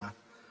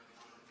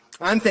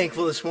I'm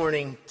thankful this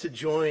morning to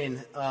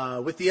join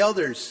with the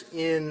elders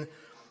in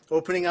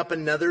opening up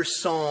another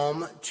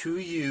psalm to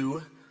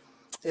you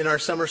in our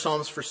Summer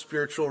Psalms for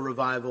Spiritual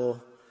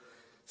Revival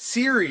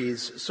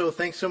series. So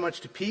thanks so much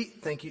to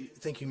Pete. Thank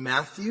you,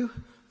 Matthew,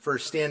 for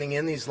standing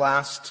in these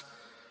last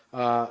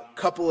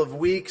couple of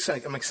weeks.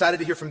 I'm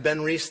excited to hear from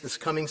Ben Reese this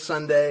coming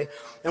Sunday.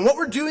 And what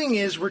we're doing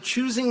is we're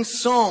choosing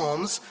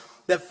psalms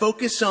that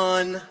focus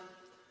on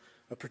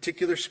a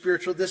particular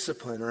spiritual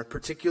discipline or a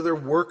particular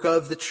work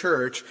of the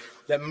church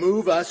that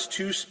move us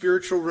to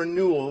spiritual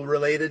renewal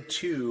related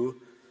to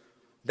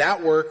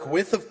that work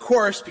with, of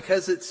course,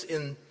 because it's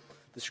in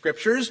the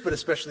scriptures, but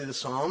especially the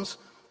Psalms,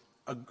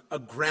 a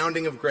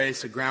grounding of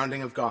grace, a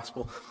grounding of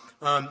gospel.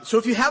 So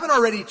if you haven't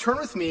already, turn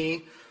with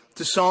me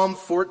to Psalm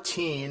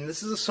 14.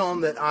 This is a psalm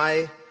that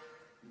I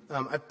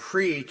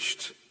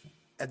preached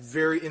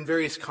in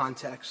various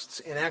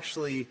contexts, and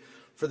actually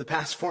for the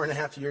past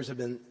 4.5 years, I've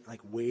been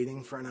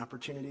waiting for an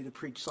opportunity to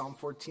preach Psalm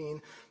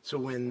 14. So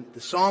when the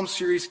Psalm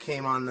series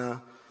came on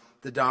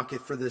the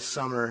docket for this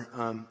summer,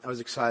 I was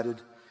excited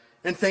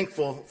and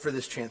thankful for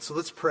this chance. So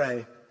let's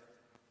pray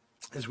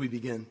as we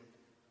begin.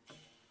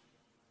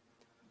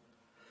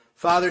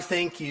 Father,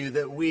 thank you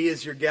that we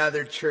as your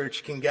gathered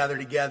church can gather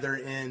together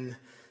in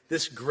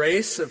this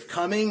grace of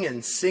coming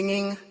and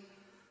singing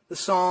the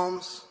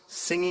Psalms,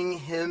 singing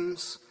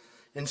hymns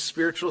and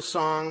spiritual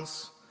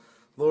songs.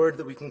 Lord,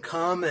 that we can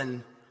come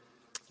and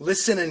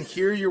listen and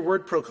hear your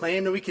word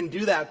proclaimed, and we can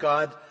do that,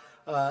 God,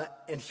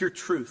 and hear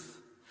truth.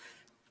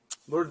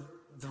 Lord,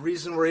 the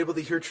reason we're able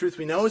to hear truth,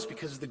 we know, is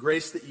because of the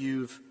grace that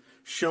you've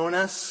shown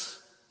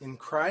us in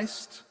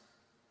Christ.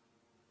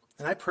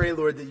 And I pray,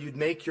 Lord, that you'd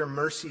make your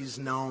mercies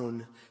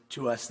known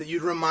to us, that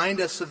you'd remind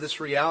us of this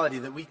reality,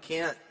 that we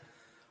can't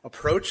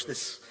approach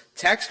this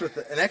text with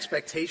an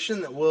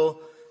expectation that we'll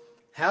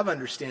have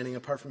understanding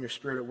apart from your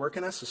Spirit at work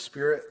in us. The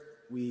Spirit,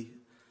 we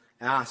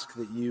ask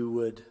that you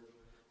would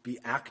be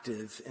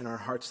active in our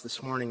hearts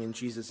this morning. In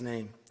Jesus'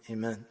 name,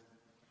 amen.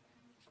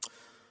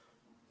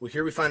 Well,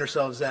 here we find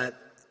ourselves at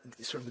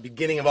sort of the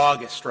beginning of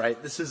August,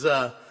 right? This is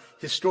a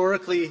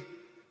historically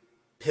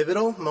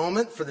pivotal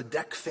moment for the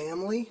Deck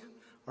family,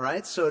 all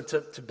right? So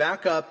to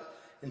back up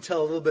and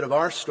tell a little bit of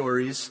our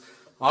stories,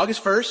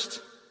 August 1st,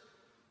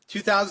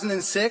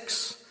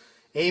 2006,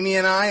 Amy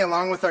and I,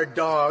 along with our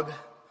dog,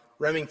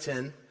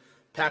 Remington,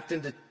 packed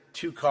into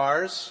 2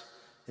 cars,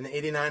 an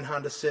 89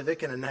 Honda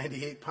Civic and a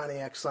 98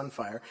 Pontiac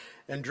Sunfire,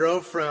 and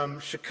drove from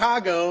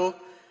Chicago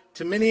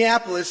to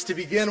Minneapolis to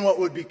begin what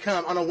would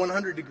become, on a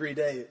 100-degree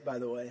day, by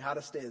the way,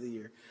 hottest day of the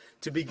year,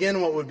 to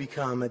begin what would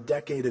become a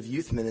decade of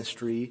youth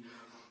ministry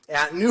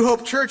at New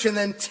Hope Church. And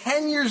then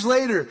 10 years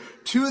later,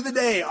 to the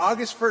day,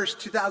 August 1st,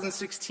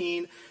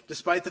 2016,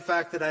 despite the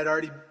fact that I'd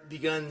already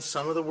begun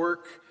some of the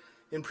work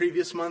in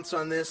previous months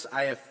on this,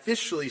 I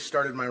officially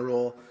started my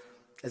role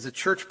as a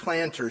church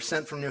planter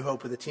sent from New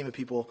Hope with a team of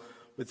people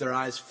with their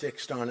eyes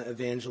fixed on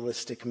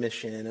evangelistic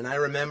mission. And I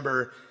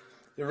remember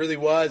it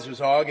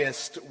was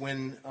August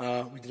when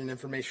we did an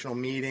informational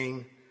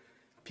meeting.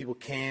 People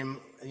came,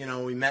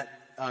 we met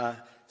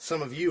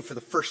some of you for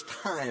the first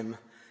time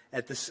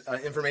at this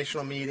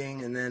informational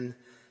meeting, and then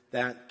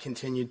that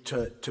continued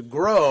to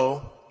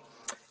grow.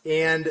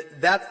 And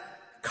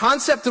that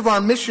concept of our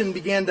mission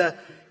began to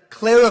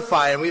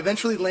clarify, and we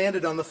eventually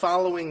landed on the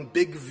following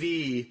big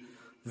V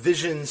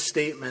vision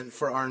statement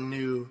for our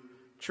new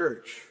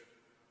church: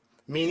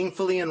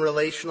 meaningfully and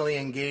relationally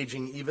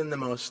engaging even the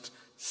most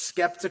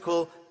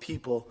skeptical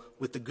people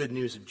with the good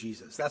news of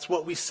Jesus. That's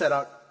what we set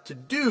out to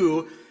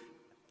do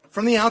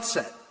from the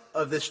outset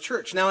of this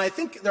church. Now, I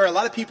think there are a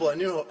lot of people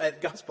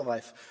at Gospel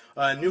Life,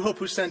 New Hope,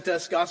 who sent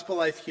us, Gospel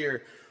Life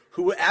here,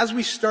 who, as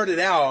we started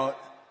out,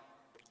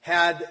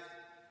 had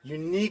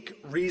unique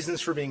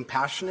reasons for being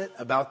passionate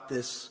about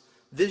this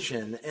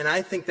vision. And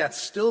I think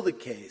that's still the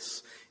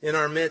case in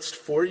our midst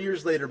 4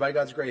 years later, by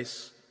God's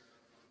grace,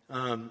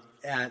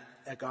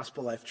 at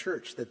Gospel Life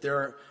Church, that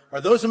there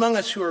are those among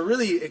us who are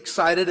really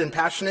excited and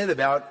passionate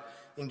about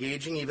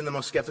engaging even the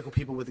most skeptical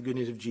people with the good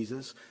news of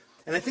Jesus.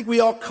 And I think we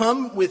all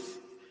come with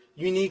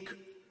unique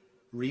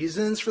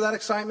reasons for that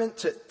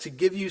excitement. To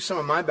give you some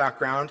of my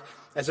background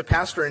as a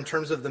pastor in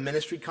terms of the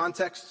ministry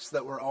contexts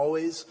that were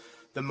always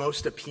the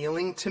most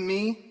appealing to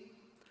me,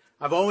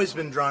 I've always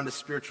been drawn to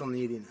spiritual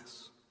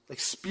neediness, like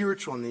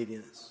spiritual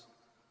neediness.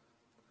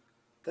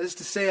 That is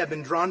to say, I've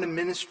been drawn to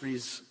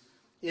ministries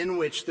in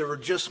which there were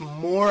just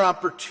more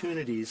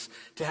opportunities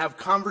to have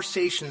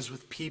conversations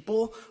with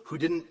people who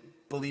didn't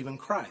believe in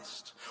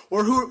Christ,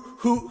 or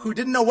who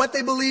didn't know what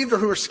they believed, or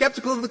who were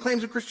skeptical of the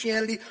claims of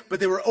Christianity, but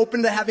they were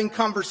open to having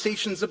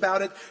conversations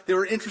about it. They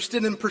were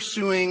interested in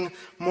pursuing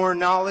more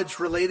knowledge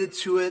related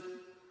to it.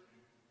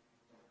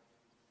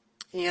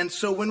 And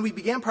so when we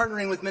began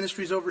partnering with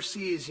ministries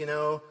overseas,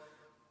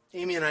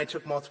 Amy and I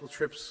took multiple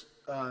trips.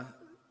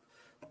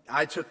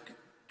 I took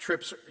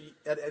trips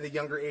at a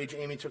younger age.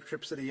 Amy took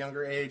trips at a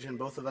younger age, and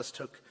both of us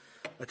took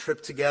a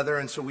trip together.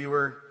 And so we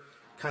were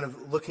kind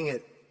of looking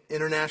at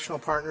international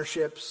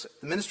partnerships.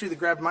 The ministry that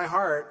grabbed my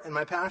heart and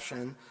my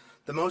passion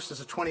The most as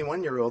a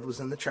 21-year-old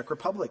was in the Czech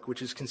Republic,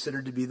 which is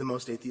considered to be the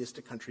most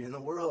atheistic country in the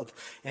world.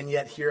 And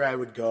yet here I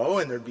would go,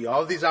 and there'd be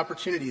all of these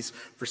opportunities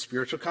for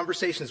spiritual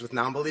conversations with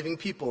non-believing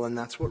people, and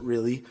that's what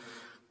really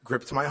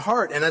gripped my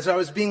heart. And as I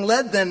was being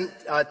led then,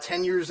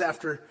 10 years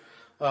after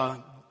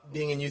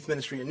being in youth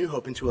ministry at New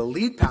Hope, into a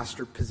lead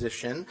pastor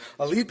position,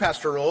 a lead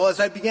pastor role, as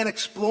I began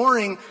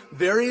exploring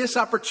various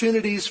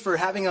opportunities for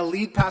having a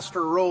lead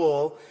pastor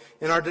role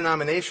in our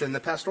denomination, the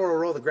pastoral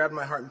role that grabbed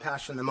my heart and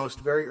passion the most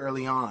very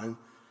early on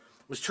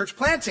was church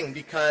planting,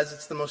 because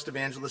it's the most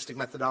evangelistic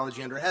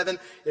methodology under heaven.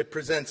 It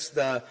presents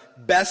the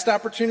best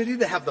opportunity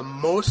to have the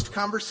most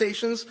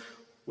conversations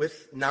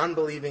with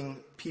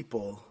non-believing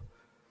people.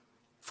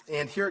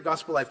 And here at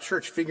Gospel Life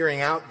Church, figuring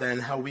out then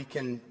how we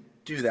can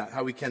do that,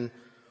 how we can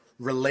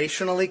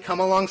relationally come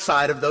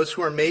alongside of those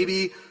who are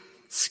maybe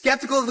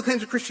skeptical of the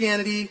claims of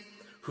Christianity,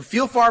 who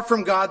feel far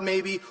from God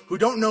maybe, who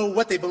don't know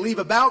what they believe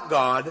about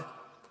God,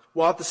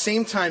 while at the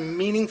same time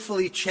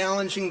meaningfully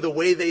challenging the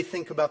way they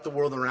think about the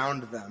world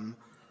around them,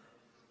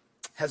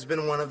 has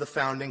been one of the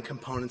founding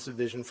components of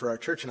Vision for our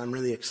church. And I'm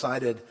really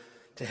excited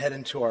to head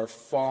into our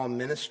fall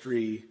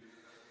ministry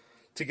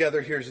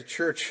together here as a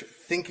church,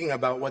 thinking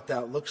about what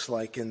that looks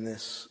like in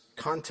this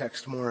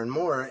context more and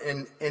more.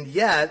 And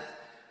yet,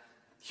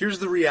 here's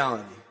the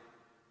reality.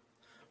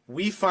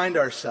 We find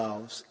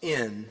ourselves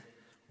in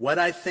what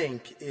I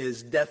think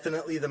is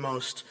definitely the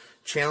most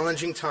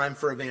challenging time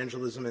for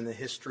evangelism in the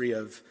history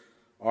of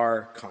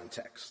our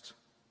context,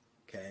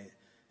 okay?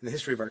 In the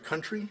history of our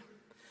country,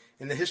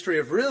 in the history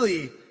of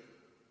really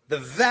the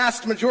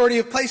vast majority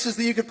of places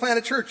that you could plant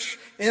a church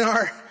in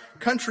our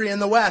country in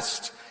the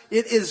West.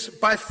 It is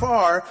by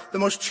far the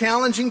most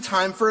challenging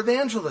time for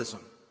evangelism.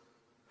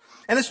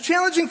 And it's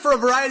challenging for a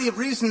variety of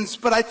reasons,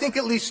 but I think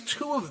at least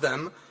two of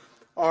them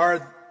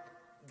are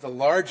the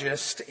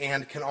largest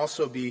and can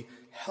also be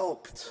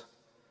helped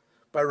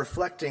by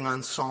reflecting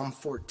on Psalm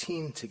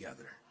 14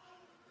 together.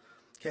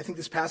 Okay, I think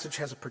this passage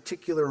has a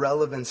particular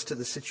relevance to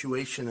the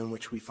situation in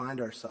which we find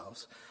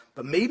ourselves.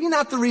 But maybe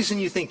not the reason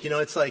you think.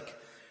 It's like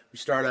we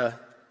start a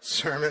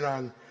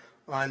sermon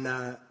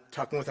on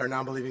talking with our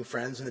non-believing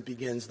friends, and it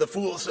begins, "The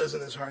fool says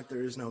in his heart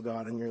there is no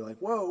God." And you're like,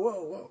 whoa,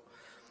 whoa, whoa.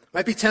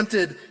 Might be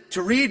tempted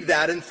to read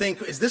that and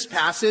think, is this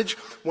passage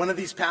one of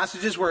these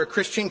passages where a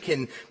Christian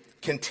can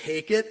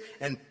take it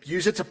and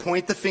use it to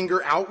point the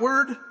finger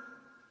outward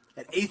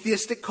at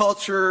atheistic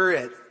culture,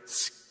 at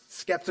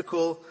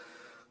skeptical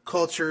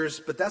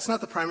cultures? But that's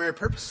not the primary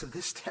purpose of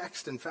this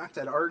text. In fact,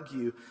 I'd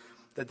argue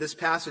that this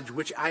passage,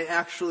 which I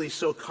actually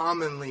so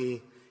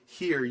commonly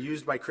hear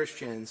used by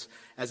Christians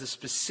as a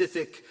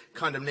specific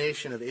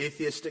condemnation of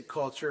atheistic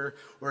culture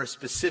or a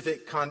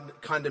specific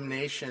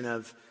condemnation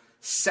of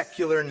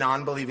secular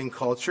non-believing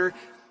culture,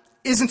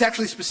 isn't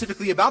actually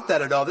specifically about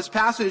that at all. This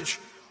passage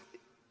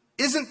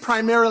isn't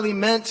primarily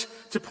meant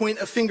to point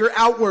a finger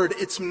outward.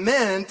 It's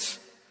meant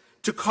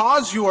to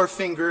cause your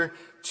finger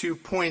to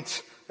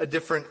point a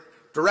different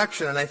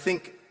direction. And I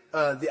think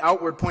the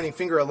outward pointing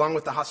finger, along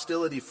with the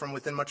hostility from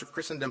within much of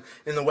Christendom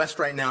in the West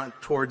right now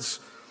towards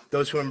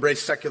those who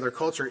embrace secular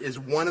culture, is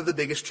one of the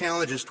biggest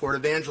challenges toward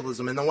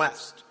evangelism in the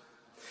West.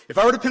 If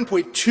I were to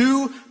pinpoint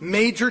two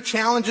major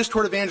challenges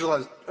toward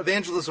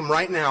evangelism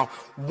right now,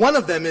 one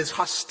of them is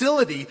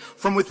hostility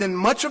from within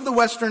much of the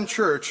Western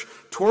church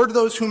toward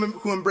those who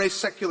embrace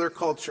secular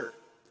culture.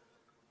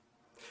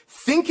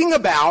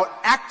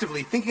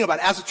 Actively thinking about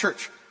as a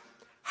church,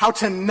 how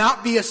to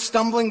not be a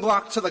stumbling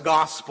block to the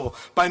gospel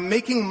by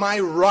making my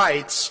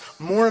rights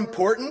more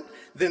important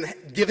than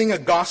giving a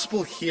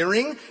gospel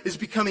hearing is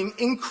becoming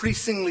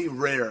increasingly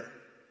rare.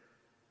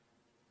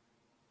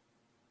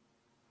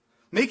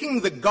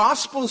 Making the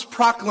gospel's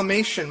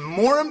proclamation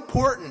more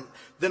important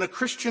than a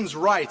Christian's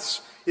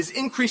rights is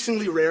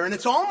increasingly rare, and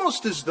it's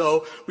almost as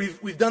though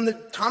we've done the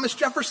Thomas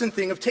Jefferson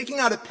thing of taking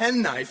out a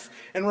penknife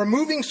and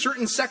removing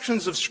certain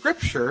sections of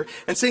Scripture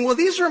and saying, well,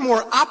 these are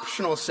more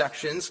optional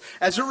sections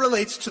as it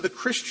relates to the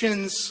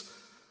Christian's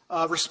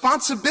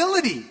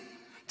responsibility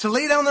to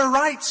lay down their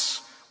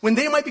rights when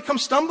they might become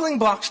stumbling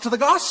blocks to the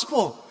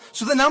gospel,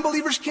 so that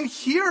non-believers can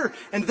hear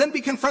and then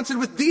be confronted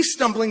with the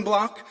stumbling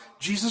block,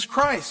 Jesus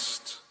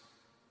Christ.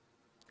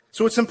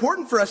 So it's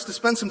important for us to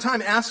spend some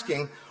time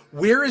asking,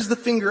 where is the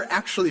finger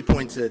actually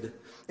pointed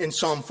in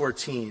Psalm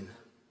 14?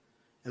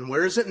 And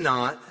where is it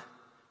not?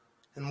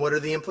 And what are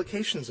the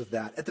implications of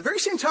that? At the very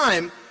same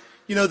time,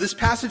 this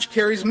passage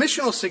carries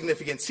missional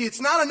significance. See,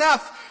 it's not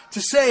enough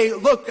to say,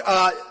 look,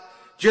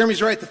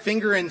 Jeremy's right, the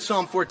finger in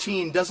Psalm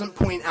 14 doesn't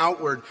point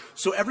outward,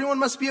 so everyone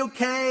must be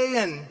okay,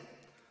 and,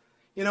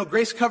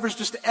 grace covers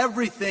just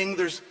everything.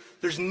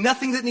 There's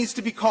nothing that needs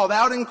to be called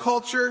out in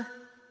culture.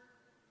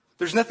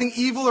 There's nothing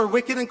evil or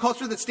wicked in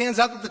culture that stands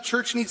out that the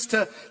church needs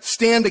to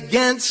stand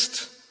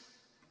against.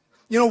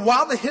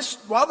 While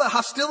the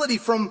hostility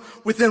from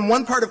within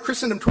one part of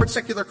Christendom towards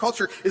secular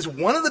culture is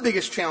one of the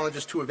biggest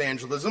challenges to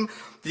evangelism,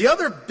 the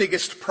other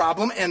biggest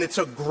problem, and it's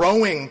a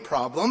growing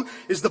problem,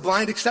 is the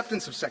blind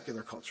acceptance of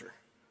secular culture.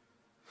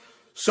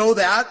 So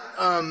that,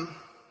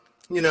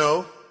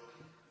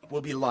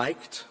 we'll be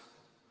liked,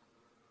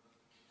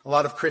 A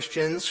lot of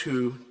Christians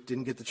who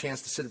didn't get the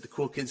chance to sit at the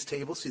cool kids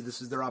table see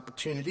this as their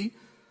opportunity.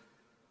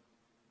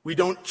 We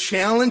don't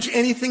challenge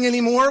anything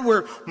anymore.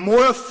 We're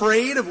more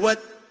afraid of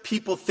what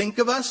people think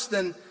of us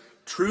than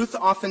truth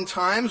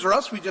oftentimes, or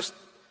else we just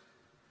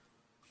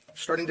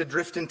starting to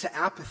drift into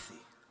apathy.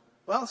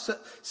 Well,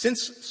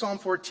 since Psalm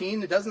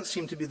 14, it doesn't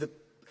seem to be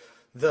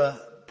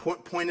the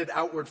pointed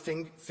outward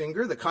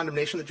finger, the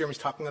condemnation that Jeremy's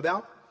talking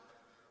about.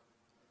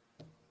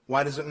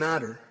 Why does it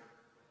matter?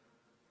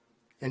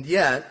 And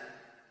yet,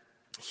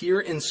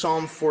 here in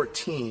Psalm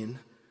 14,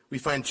 we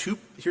find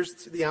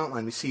here's the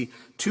outline. We see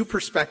two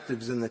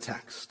perspectives in the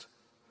text.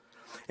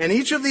 And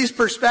each of these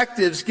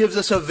perspectives gives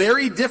us a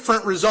very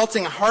different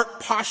resulting heart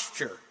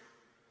posture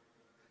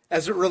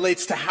as it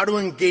relates to how to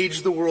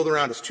engage the world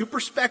around us. Two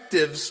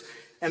perspectives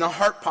and a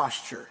heart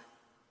posture.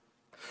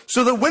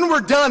 So that when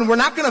we're done, we're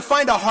not going to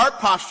find a heart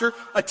posture,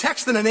 a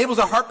text that enables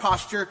a heart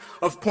posture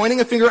of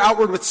pointing a finger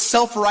outward with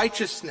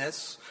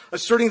self-righteousness,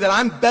 asserting that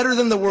I'm better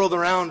than the world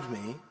around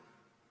me.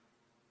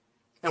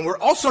 And we're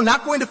also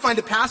not going to find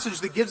a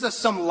passage that gives us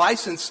some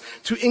license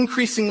to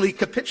increasingly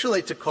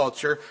capitulate to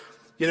culture,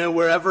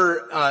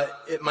 wherever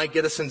it might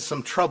get us in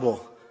some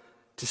trouble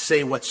to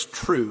say what's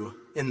true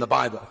in the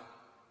Bible.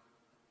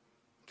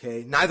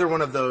 Okay, neither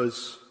one of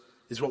those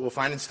is what we'll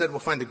find. Instead, we'll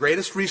find the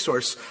greatest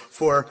resource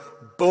for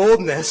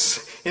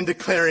boldness in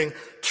declaring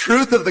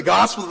truth of the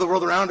gospel to the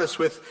world around us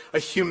with a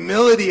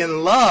humility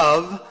and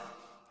love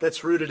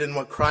that's rooted in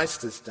what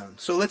Christ has done.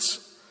 So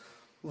let's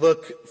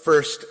look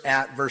first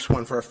at verse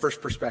 1 for our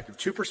first perspective.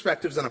 Two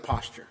perspectives and a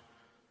posture,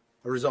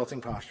 a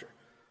resulting posture.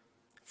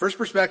 First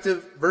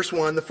perspective, verse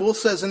 1, the fool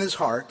says in his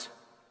heart,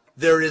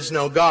 there is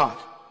no God.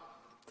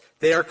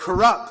 They are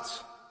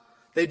corrupt.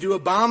 They do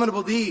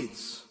abominable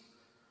deeds.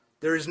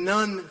 There is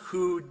none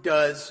who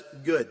does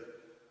good.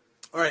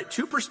 All right,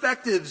 two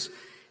perspectives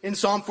in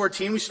Psalm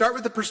 14. We start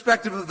with the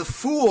perspective of the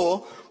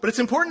fool, but it's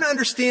important to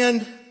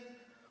understand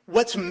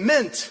what's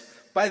meant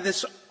by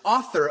this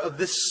author of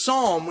this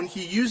psalm when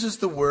he uses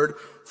the word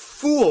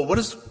fool. What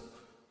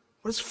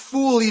does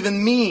fool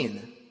even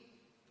mean?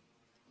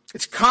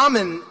 It's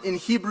common in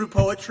Hebrew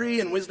poetry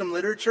and wisdom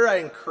literature. I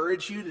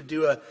encourage you to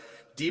do a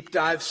deep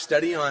dive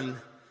study on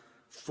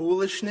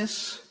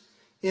foolishness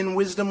in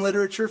wisdom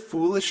literature,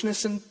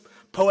 foolishness in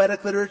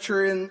poetic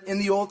literature in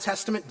the Old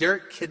Testament.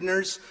 Derek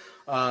Kidner's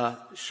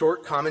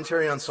short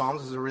commentary on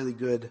Psalms is a really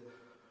good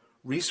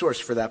resource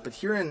for that. But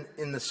here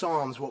in the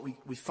Psalms, what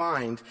we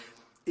find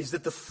is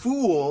that the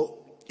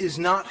fool is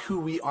not who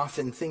we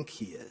often think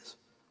he is.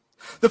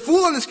 The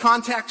fool in this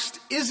context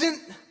isn't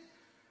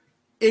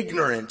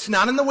ignorant,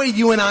 not in the way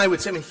you and I would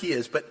say, he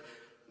is, but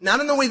not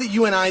in the way that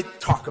you and I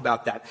talk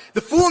about that.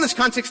 The fool in this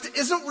context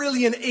isn't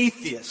really an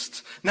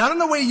atheist, not in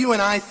the way you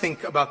and I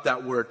think about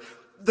that word.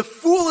 The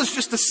fool is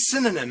just a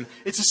synonym.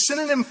 It's a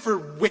synonym for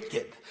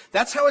wicked.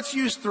 That's how it's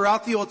used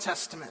throughout the Old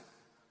Testament.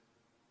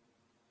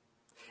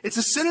 It's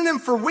a synonym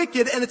for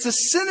wicked, and it's a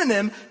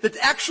synonym that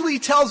actually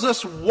tells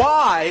us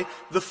why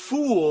the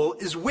fool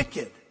is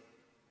wicked.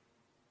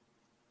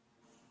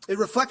 It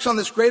reflects on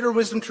this greater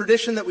wisdom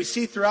tradition that we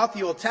see throughout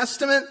the Old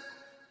Testament,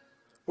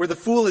 where the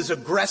fool is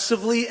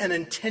aggressively and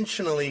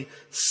intentionally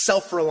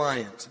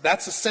self-reliant.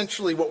 That's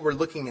essentially what we're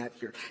looking at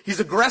here. He's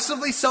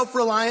aggressively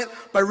self-reliant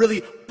by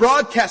really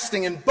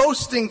broadcasting and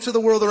boasting to the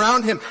world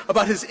around him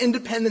about his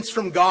independence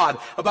from God,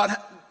 about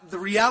the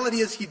reality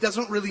is he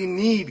doesn't really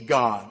need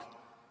God.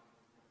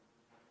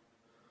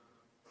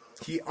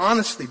 He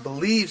honestly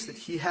believes that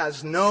he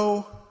has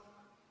no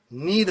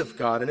need of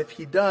God, and if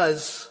he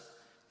does,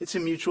 it's a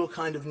mutual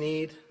kind of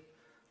need.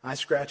 I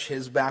scratch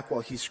his back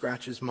while he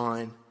scratches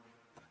mine.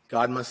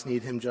 God must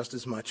need him just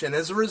as much. And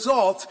as a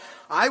result,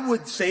 I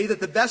would say that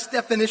the best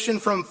definition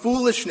from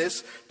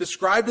foolishness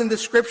described in the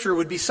scripture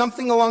would be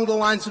something along the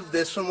lines of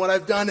this. And what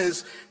I've done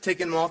is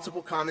taken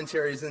multiple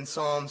commentaries in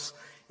Psalms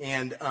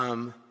and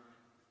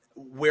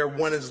where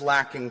one is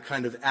lacking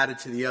kind of added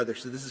to the other.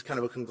 So this is kind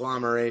of a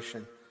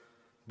conglomeration.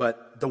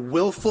 But the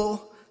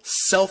willful,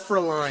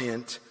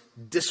 self-reliant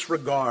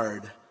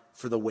disregard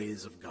for the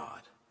ways of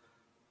God.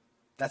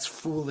 That's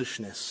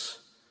foolishness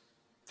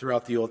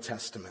throughout the Old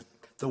Testament.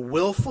 The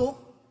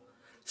willful,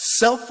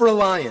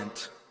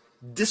 self-reliant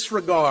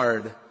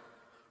disregard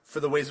for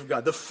the ways of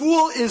God. The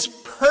fool is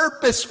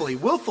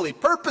willfully,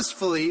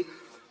 purposefully,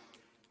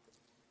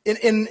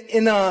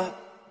 in a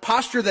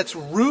posture that's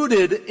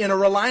rooted in a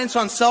reliance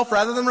on self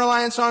rather than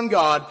reliance on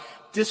God,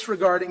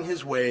 disregarding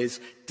his ways,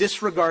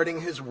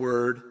 disregarding his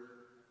word,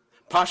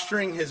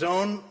 putting his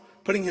own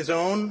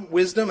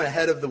wisdom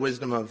ahead of the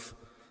wisdom of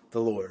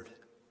the Lord.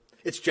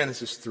 It's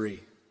Genesis 3,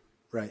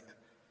 right?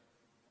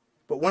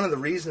 But one of the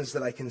reasons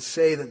that I can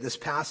say that this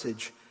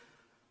passage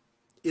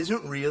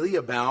isn't really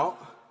about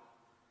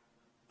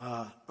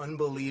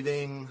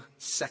unbelieving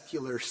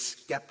secular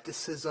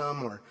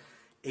skepticism or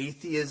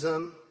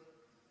atheism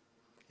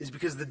is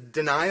because the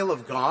denial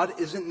of God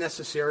isn't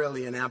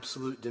necessarily an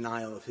absolute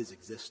denial of his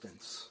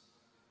existence.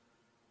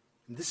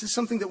 This is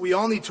something that we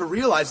all need to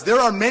realize. There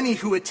are many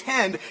who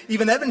attend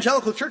even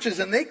evangelical churches,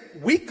 and they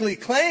weakly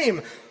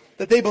claim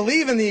that they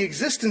believe in the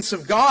existence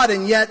of God,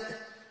 and yet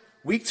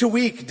week to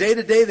week, day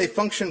to day, they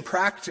function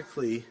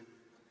practically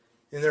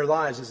in their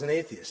lives as an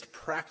atheist.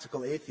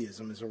 Practical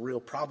atheism is a real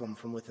problem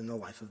from within the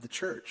life of the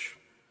church.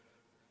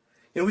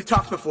 We've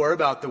talked before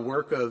about the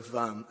work of,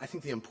 I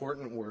think the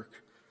important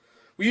work.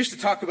 We used to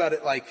talk about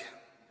it like,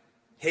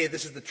 hey,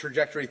 this is the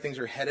trajectory things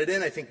are headed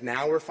in. I think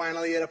now we're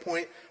finally at a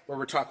point where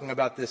we're talking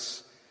about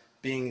this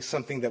being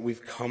something that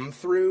we've come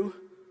through.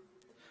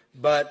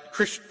 But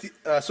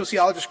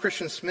sociologist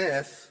Christian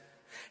Smith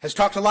has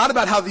talked a lot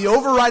about how the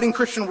overriding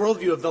Christian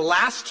worldview of the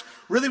last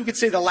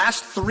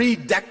 3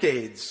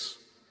 decades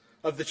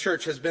of the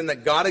church has been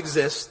that God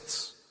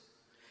exists.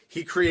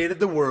 He created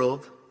the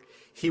world.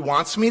 He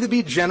wants me to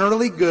be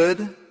generally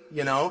good,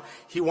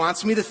 He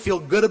wants me to feel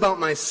good about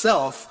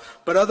myself,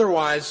 but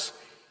otherwise,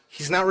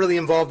 He's not really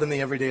involved in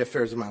the everyday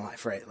affairs of my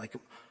life, right? Like,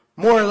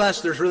 more or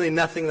less, there's really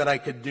nothing that I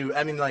could do.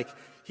 I mean, like,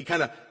 He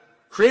kind of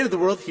created the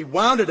world. He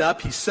wound it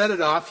up. He set it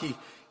off.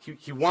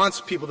 He wants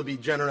people to be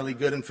generally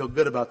good and feel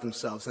good about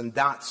themselves, and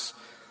that's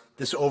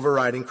this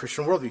overriding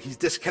Christian worldview. He's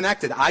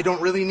disconnected. I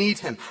don't really need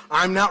Him.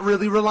 I'm not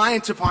really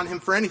reliant upon Him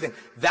for anything.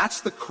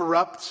 That's the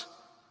corrupt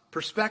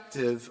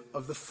perspective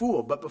of the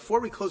fool. But before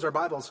we close our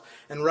Bibles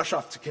and rush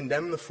off to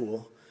condemn the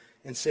fool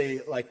and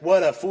say, like,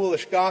 what a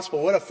foolish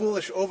gospel, what a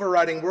foolish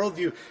overriding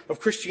worldview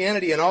of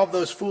Christianity and all of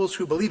those fools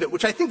who believe it,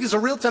 which I think is a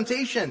real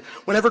temptation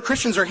whenever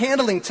Christians are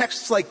handling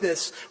texts like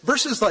this,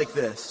 verses like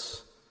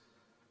this.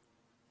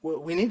 Well,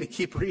 we need to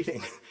keep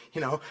reading,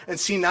 and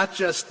see not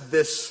just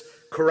this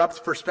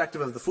corrupt perspective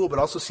of the fool, but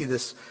also see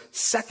this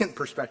second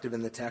perspective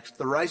in the text,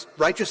 the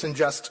righteous and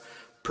just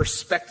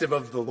perspective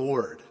of the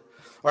Lord.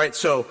 All right,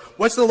 so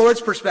what's the Lord's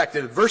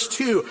perspective? Verse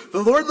 2,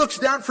 the Lord looks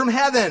down from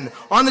heaven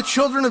on the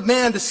children of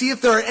man to see if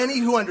there are any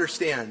who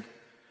understand,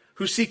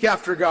 who seek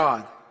after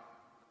God.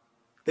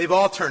 They've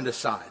all turned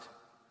aside.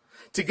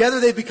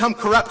 Together they've become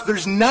corrupt.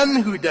 There's none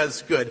who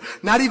does good,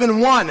 not even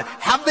one.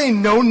 Have they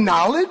no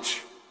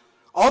knowledge?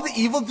 All the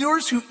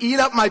evildoers who eat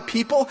up my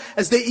people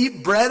as they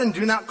eat bread and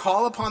do not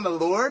call upon the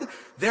Lord,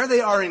 there they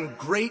are in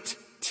great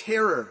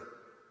terror.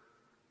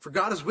 For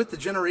God is with the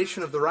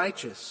generation of the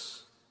righteous.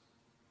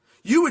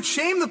 You would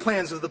shame the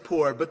plans of the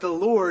poor, but the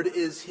Lord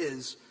is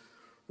his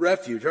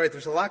refuge. All right,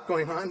 there's a lot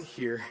going on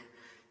here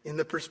in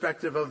the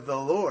perspective of the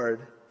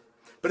Lord.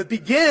 But it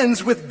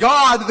begins with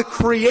God, the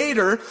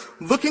Creator,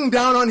 looking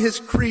down on His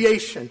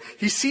creation.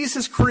 He sees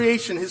His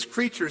creation, His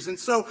creatures. And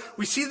so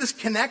we see this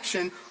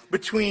connection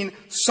between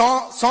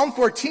Psalm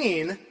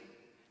 14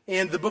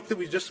 and the book that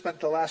we just spent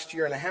the last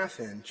year and a half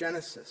in,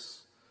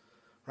 Genesis.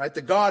 Right?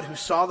 The God who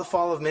saw the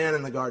fall of man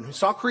in the garden, who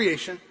saw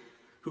creation,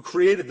 who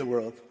created the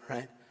world,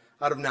 right?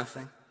 Out of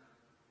nothing.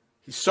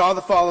 He saw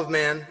the fall of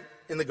man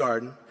in the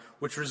garden,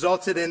 which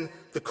resulted in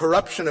the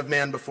corruption of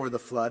man before the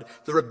flood,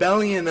 the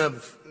rebellion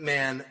of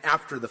man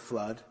after the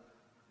flood,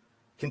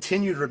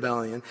 continued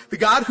rebellion. The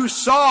God who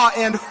saw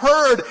and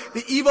heard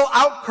the evil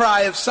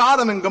outcry of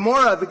Sodom and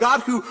Gomorrah, the God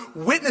who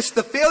witnessed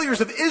the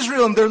failures of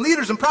Israel and their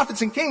leaders and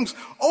prophets and kings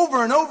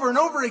over and over and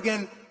over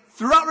again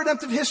throughout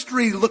redemptive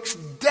history, looks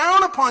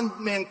down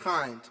upon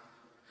mankind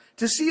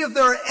to see if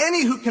there are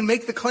any who can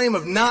make the claim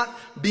of not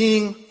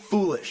being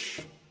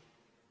foolish.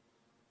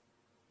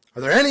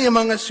 Are there any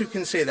among us who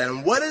can say that?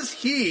 And what does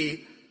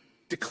He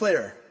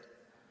declare?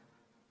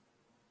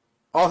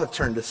 All have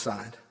turned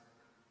aside.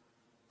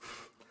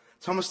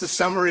 It's almost a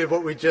summary of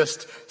what we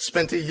just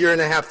spent a year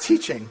and a half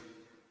teaching.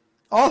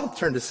 All have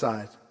turned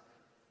aside.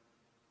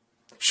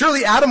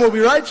 Surely Adam will be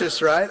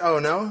righteous, right? Oh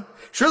no.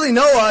 Surely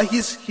Noah,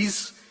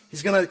 he's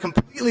going to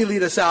completely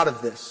lead us out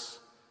of this.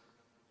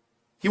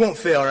 He won't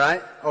fail,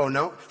 right? Oh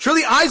no.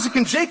 Surely Isaac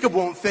and Jacob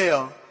won't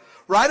fail.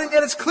 Right? And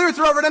yet it's clear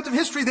throughout redemptive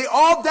history, they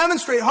all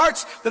demonstrate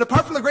hearts that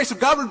apart from the grace of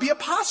God would be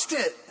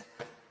apostate.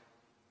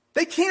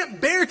 They can't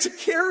bear to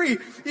carry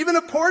even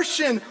a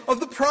portion of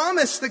the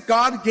promise that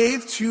God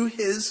gave to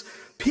His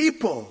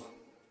people.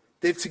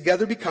 They've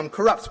together become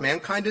corrupt.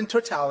 Mankind in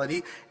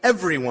totality,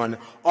 everyone.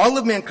 All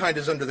of mankind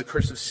is under the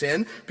curse of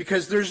sin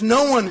because there's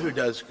no one who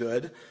does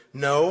good.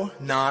 No,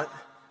 not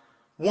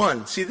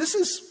one. See, this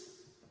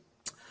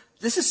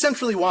is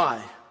centrally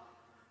why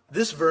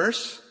this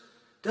verse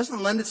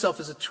doesn't lend itself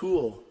as a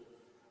tool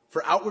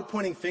for outward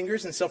pointing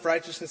fingers and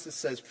self-righteousness that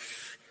says,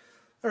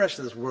 the rest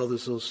of this world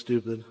is so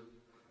stupid.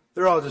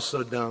 They're all just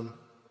so dumb.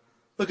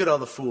 Look at all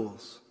the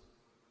fools.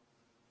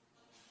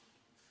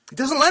 It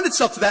doesn't lend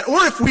itself to that.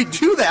 Or if we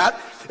do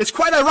that, it's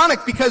quite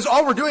ironic because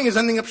all we're doing is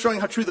ending up showing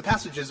how true the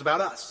passage is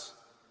about us.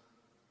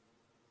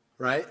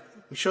 Right?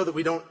 We show that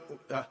we don't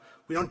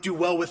do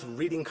well with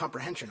reading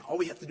comprehension. All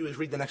we have to do is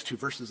read the next 2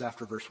 verses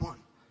after verse 1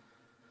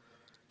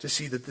 to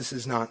see that this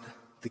is not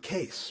the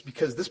case,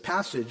 because this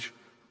passage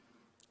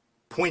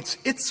points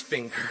its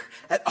finger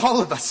at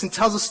all of us and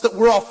tells us that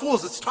we're all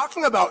fools. It's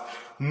talking about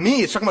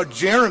me. It's talking about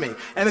Jeremy.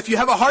 And if you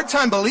have a hard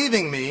time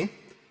believing me,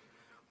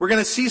 we're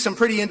going to see some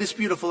pretty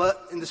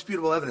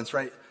indisputable evidence,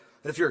 right?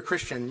 That if you're a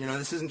Christian,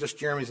 this isn't just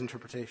Jeremy's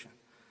interpretation.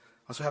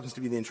 It also happens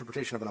to be the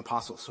interpretation of an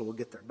apostle, so we'll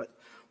get there. But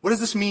what does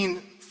this mean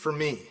for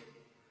me?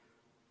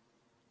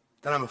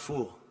 That I'm a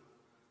fool.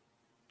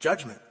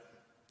 Judgment.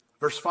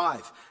 Verse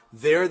 5,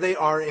 there they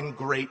are in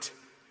great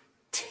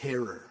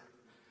terror.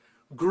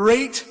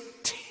 Great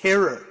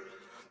terror.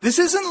 This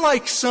isn't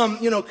like some,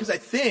 because I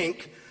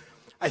think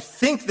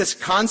this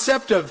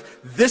concept of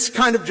this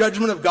kind of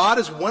judgment of God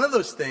is one of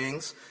those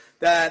things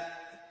that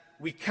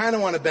we kind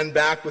of want to bend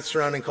back with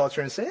surrounding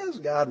culture and say, is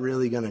God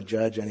really going to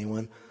judge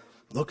anyone?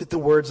 Look at the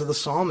words of the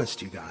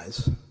psalmist, you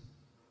guys.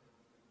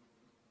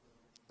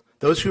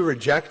 Those who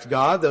reject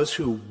God, those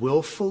who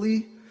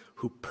willfully,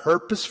 who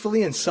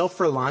purposefully and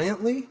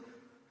self-reliantly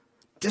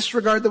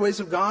disregard the ways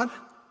of God,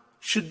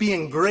 should be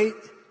in great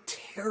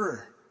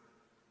terror.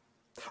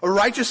 A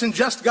righteous and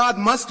just God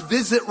must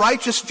visit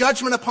righteous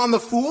judgment upon the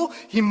fool.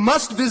 He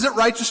must visit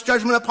righteous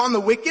judgment upon the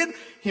wicked.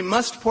 He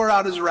must pour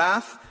out his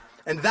wrath.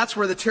 And that's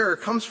where the terror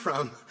comes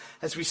from,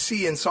 as we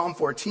see in Psalm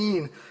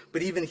 14.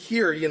 But even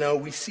here,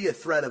 we see a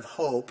thread of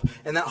hope.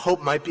 And that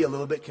hope might be a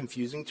little bit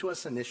confusing to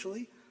us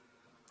initially.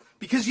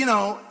 Because,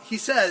 he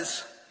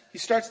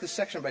starts this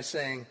section by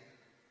saying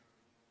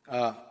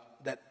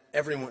that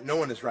no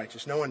one is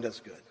righteous, no one does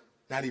good,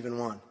 not even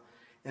one.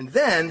 And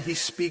then he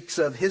speaks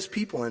of his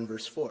people in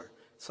verse 4.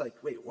 It's like,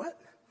 wait, what?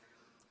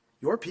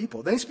 Your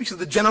people. Then he speaks of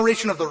the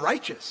generation of the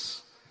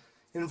righteous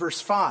in verse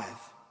 5.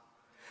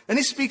 Then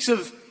he speaks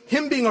of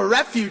him being a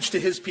refuge to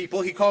his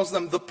people. He calls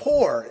them the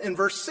poor in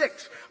verse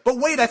 6. But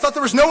wait, I thought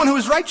there was no one who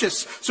was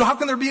righteous. So how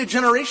can there be a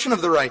generation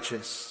of the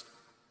righteous?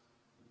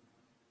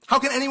 How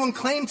can anyone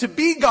claim to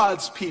be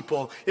God's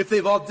people if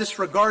they've all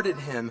disregarded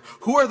him?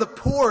 Who are the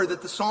poor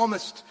that the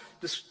psalmist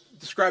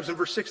describes in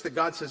verse 6 that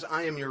God says,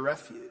 I am your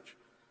refuge?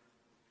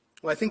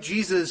 Well, I think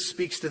Jesus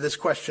speaks to this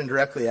question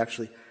directly,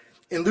 actually.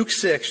 In Luke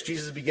 6,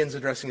 Jesus begins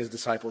addressing his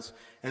disciples,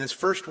 and his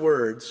first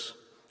words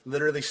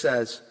literally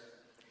says,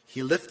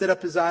 he lifted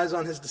up his eyes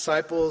on his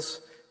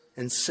disciples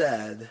and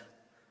said,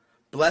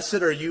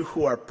 Blessed are you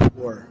who are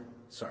poor.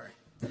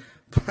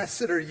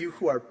 Blessed are you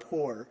who are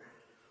poor,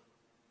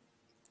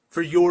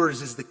 for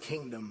yours is the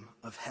kingdom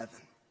of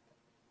heaven.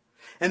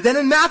 And then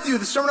in Matthew,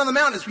 the Sermon on the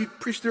Mount, as we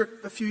preached through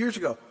a few years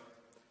ago,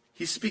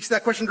 he speaks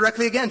that question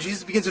directly again.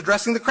 Jesus begins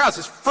addressing the crowds.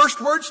 His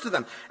first words to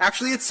them.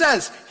 Actually, it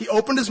says, he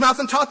opened his mouth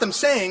and taught them,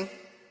 saying,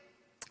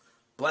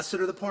 Blessed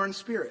are the poor in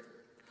spirit,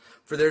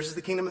 for theirs is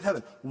the kingdom of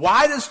heaven.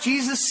 Why does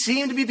Jesus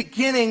seem to be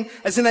beginning,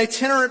 as an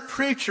itinerant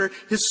preacher,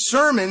 his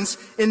sermons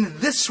in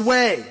this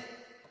way?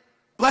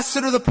 Blessed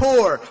are the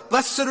poor.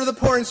 Blessed are the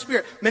poor in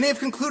spirit. Many have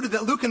concluded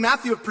that Luke and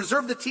Matthew have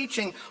preserved the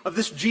teaching of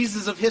this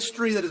Jesus of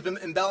history that has been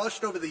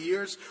embellished over the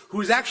years,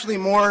 who is actually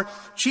more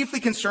chiefly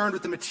concerned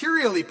with the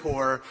materially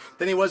poor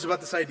than he was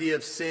about this idea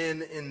of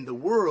sin in the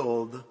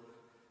world.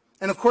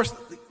 And of course,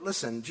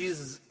 listen,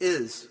 Jesus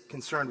is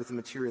concerned with the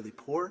materially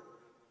poor.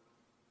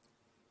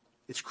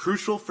 It's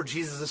crucial for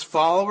Jesus'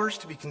 followers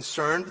to be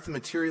concerned with the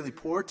materially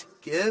poor, to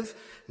give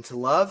and to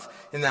love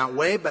in that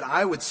way. But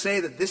I would say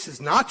that this is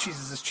not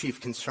Jesus'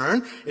 chief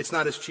concern. It's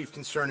not his chief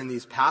concern in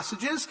these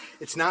passages.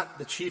 It's not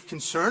the chief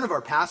concern of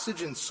our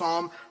passage in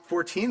Psalm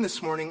 14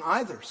 this morning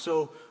either.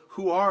 So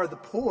who are the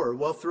poor?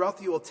 Well, throughout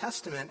the Old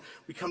Testament,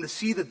 we come to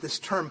see that this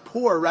term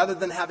poor, rather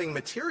than having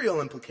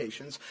material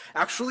implications,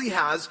 actually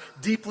has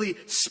deeply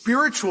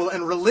spiritual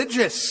and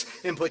religious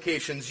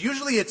implications.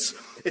 Usually it's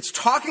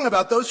talking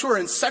about those who are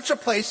in such a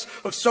place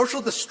of social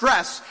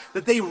distress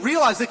that they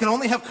realize they can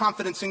only have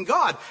confidence in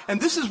God. And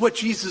this is what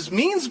Jesus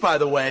means, by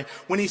the way,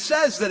 when he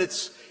says that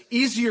it's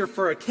easier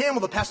for a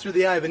camel to pass through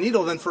the eye of a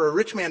needle than for a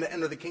rich man to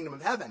enter the kingdom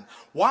of heaven.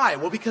 Why?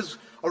 Well, because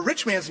a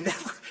rich man's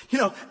never,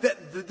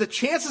 the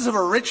chances of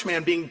a rich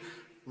man being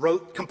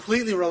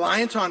completely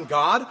reliant on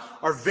God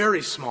are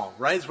very small,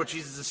 right? Is what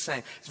Jesus is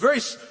saying. It's very,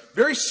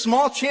 very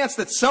small chance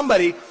that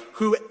somebody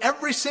who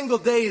every single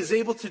day is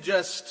able to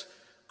just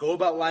go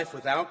about life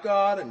without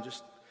God and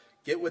just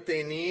get what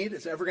they need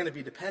is ever going to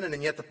be dependent.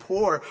 And yet the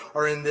poor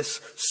are in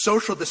this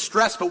social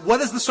distress. But what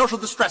does the social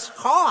distress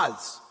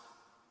cause?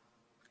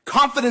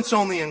 Confidence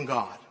only in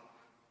God.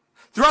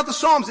 Throughout the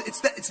Psalms,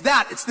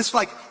 it's this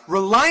like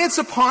reliance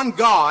upon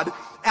God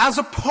as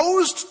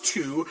opposed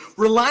to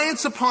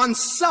reliance upon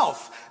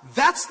self.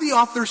 That's the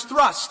author's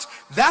thrust.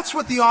 That's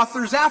what the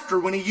author's after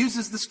when he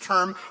uses this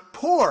term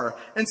poor.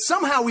 And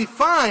somehow we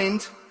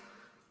find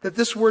that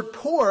this word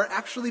poor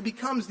actually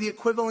becomes the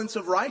equivalence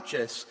of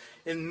righteous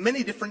in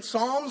many different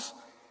Psalms,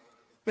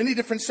 many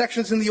different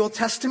sections in the Old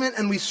Testament,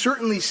 and we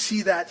certainly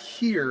see that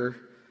here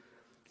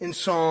in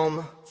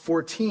Psalm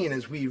 14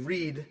 as we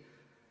read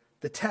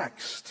the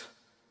text.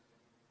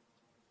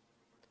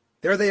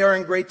 There they are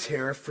in great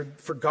terror,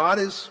 for God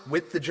is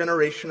with the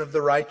generation of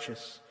the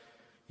righteous,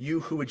 you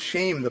who would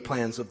shame the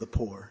plans of the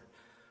poor.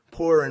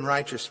 Poor and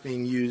righteous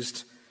being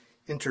used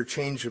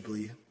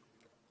interchangeably.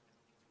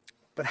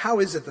 But how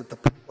is it that the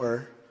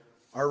poor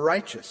are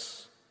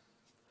righteous?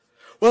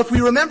 Well, if we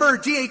remember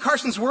D.A.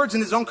 Carson's words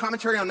in his own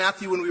commentary on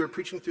Matthew when we were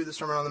preaching through the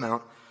Sermon on the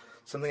Mount,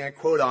 something I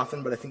quote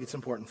often, but I think it's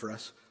important for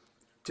us.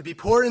 To be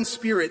poor in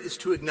spirit is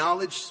to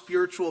acknowledge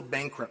spiritual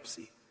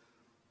bankruptcy.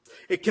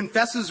 It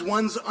confesses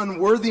one's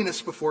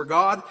unworthiness before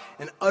God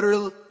and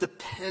utter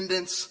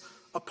dependence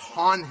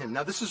upon him.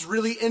 Now, this is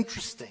really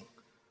interesting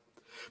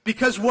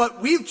because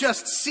what we've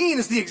just seen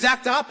is the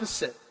exact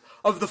opposite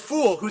of the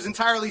fool who's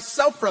entirely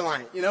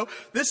self-reliant.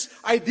 This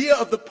idea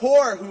of the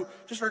poor who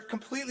just are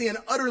completely and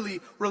utterly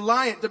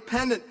reliant,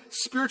 dependent,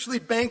 spiritually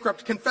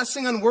bankrupt,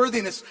 confessing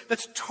unworthiness,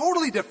 that's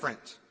totally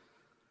different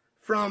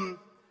from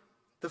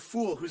the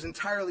fool who's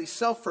entirely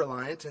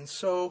self-reliant. And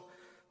so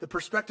the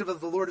perspective of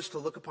the Lord is to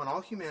look upon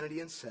all humanity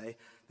and say,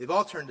 they've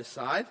all turned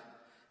aside.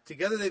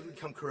 Together they've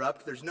become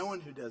corrupt. There's no one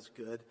who does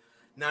good,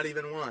 not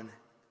even one.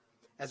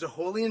 As a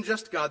holy and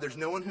just God, there's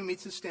no one who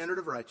meets his standard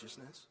of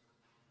righteousness.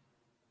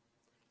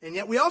 And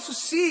yet we also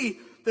see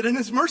that in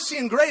his mercy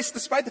and grace,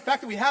 despite the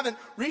fact that we haven't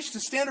reached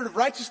his standard of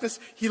righteousness,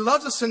 he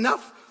loves us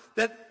enough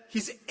that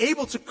he's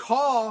able to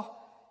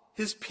call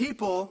his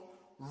people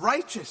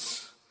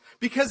righteous.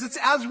 Because it's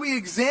as we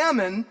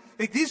examine,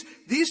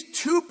 these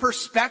two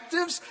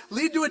perspectives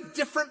lead to a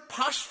different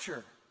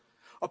posture,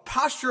 a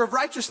posture of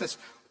righteousness.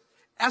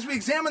 As we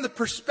examine the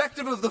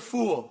perspective of the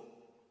fool,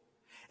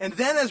 and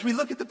then as we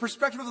look at the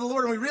perspective of the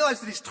Lord and we realize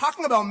that he's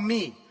talking about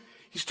me,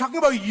 he's talking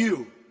about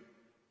you,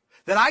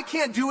 that I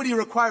can't do what he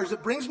requires,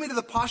 it brings me to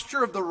the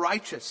posture of the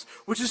righteous,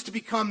 which is to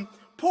become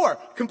poor,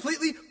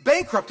 completely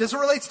bankrupt as it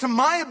relates to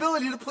my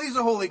ability to please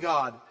a holy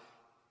God.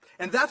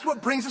 And that's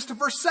what brings us to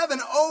verse 7.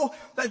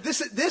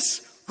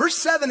 This verse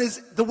 7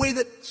 is the way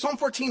that Psalm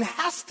 14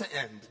 has to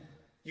end,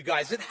 you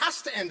guys. It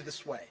has to end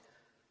this way.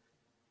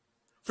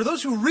 For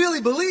those who really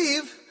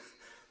believe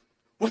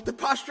what the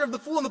posture of the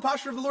fool and the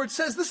posture of the Lord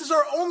says, this is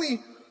our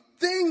only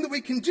thing that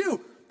we can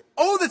do.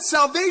 Oh, that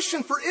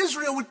salvation for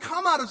Israel would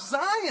come out of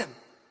Zion.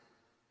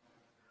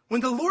 When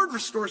the Lord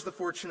restores the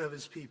fortune of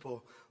his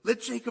people,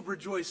 let Jacob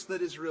rejoice,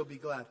 let Israel be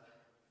glad.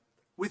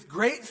 With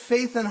great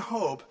faith and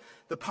hope,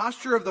 the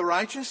posture of the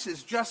righteous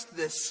is just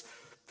this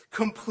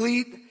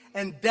complete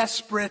and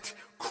desperate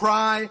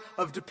cry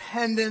of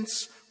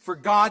dependence for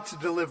God to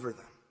deliver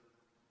them.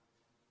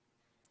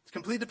 It's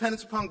complete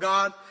dependence upon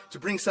God to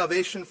bring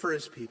salvation for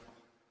his people.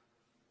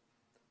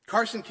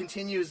 Carson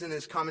continues in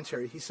his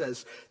commentary. He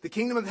says, the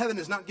kingdom of heaven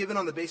is not given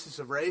on the basis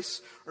of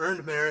race,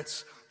 earned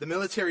merits, the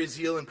military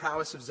zeal and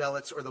prowess of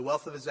zealots, or the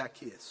wealth of a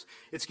Zacchaeus.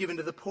 It's given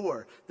to the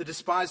poor, the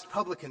despised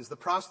publicans, the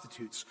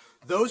prostitutes,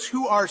 those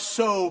who are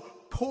so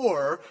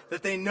poor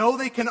that they know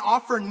they can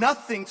offer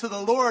nothing to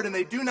the Lord and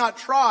they do not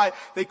try.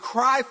 They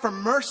cry for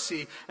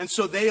mercy, and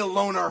so they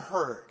alone are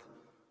heard.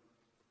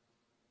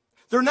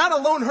 They're not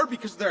alone heard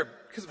because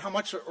of how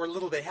much or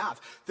little they have.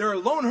 They're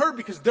alone heard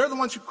because they're the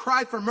ones who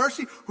cry for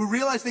mercy, who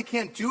realize they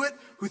can't do it,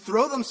 who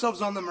throw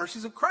themselves on the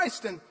mercies of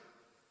Christ. And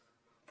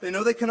they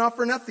know they can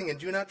offer nothing and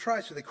do not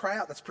try, so they cry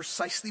out. That's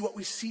precisely what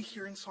we see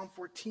here in Psalm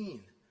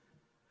 14.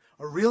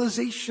 A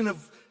realization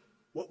of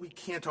what we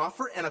can't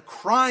offer and a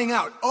crying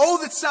out. Oh,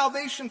 that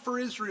salvation for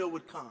Israel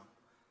would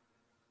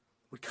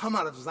come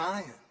out of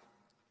Zion.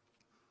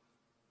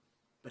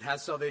 But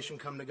has salvation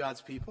come to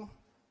God's people?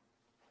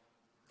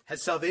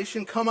 Has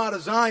salvation come out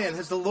of Zion?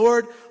 Has the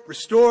Lord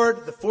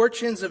restored the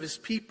fortunes of his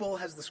people?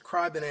 Has this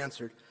cry been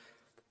answered?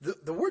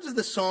 The words of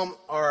the psalm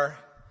are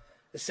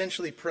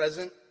essentially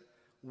present,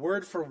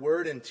 word for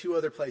word, in two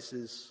other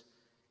places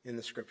in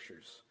the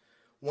scriptures.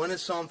 One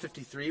is Psalm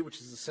 53, which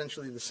is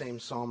essentially the same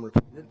psalm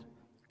repeated.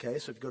 Okay,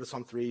 so if you go to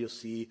Psalm 3, you'll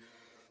see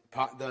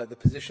the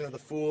position of the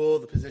fool,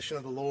 the position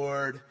of the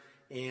Lord,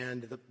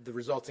 and the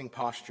resulting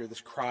posture,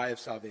 this cry of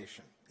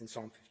salvation in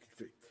Psalm 53.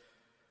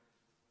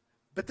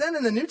 But then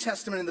in the New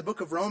Testament, in the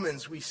book of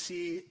Romans, we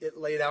see it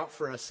laid out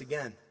for us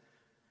again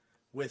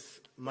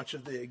with much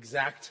of the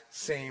exact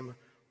same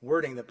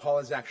wording that Paul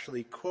is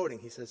actually quoting.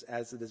 He says,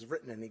 as it is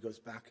written, and he goes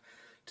back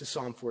to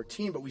Psalm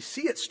 14. But we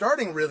see it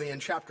starting really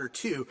in chapter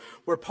 2,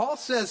 where Paul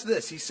says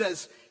this. He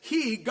says,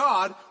 he,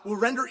 God, will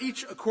render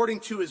each according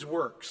to his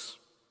works.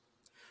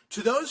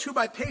 To those who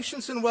by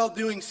patience and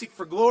well-doing seek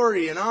for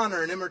glory and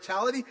honor and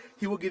immortality,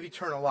 he will give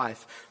eternal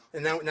life.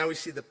 And now we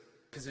see the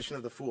position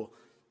of the fool.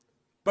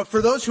 But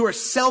for those who are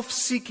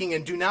self-seeking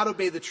and do not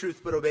obey the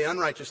truth but obey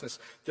unrighteousness,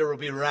 there will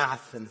be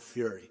wrath and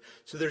fury.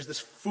 So there's this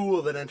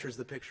fool that enters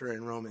the picture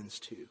in Romans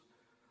 2.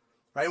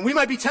 Right? And we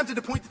might be tempted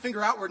to point the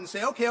finger outward and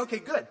say, okay,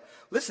 good.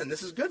 Listen,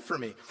 this is good for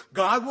me.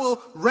 God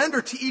will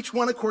render to each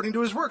one according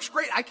to his works.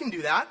 Great, I can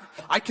do that.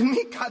 I can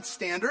meet God's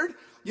standard.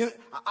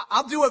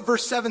 I'll do what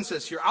verse 7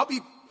 says here. I'll be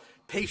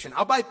patient.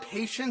 I'll by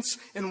patience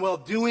and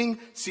well-doing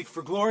seek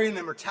for glory and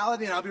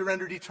immortality, and I'll be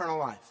rendered eternal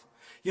life.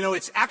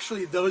 It's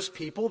actually those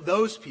people,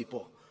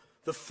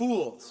 the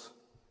fools,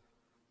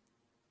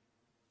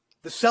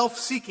 the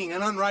self-seeking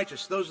and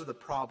unrighteous, those are the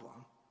problem,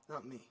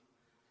 not me.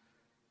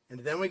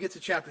 And then we get to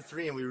chapter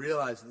 3 and we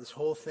realize that this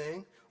whole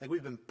thing,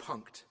 we've been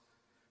punked.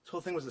 This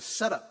whole thing was a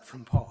setup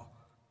from Paul.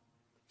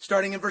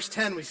 Starting in verse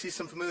 10, we see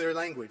some familiar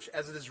language.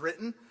 As it is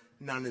written,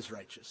 none is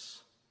righteous.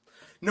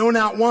 No,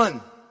 not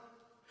one.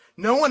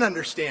 No one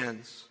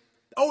understands.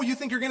 Oh, you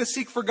think you're going to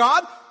seek for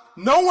God?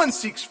 No one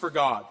seeks for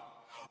God.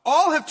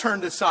 All have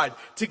turned aside.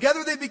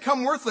 Together they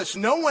become worthless.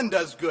 No one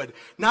does good.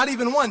 Not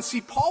even one.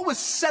 See, Paul was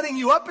setting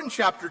you up in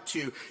chapter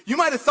 2. You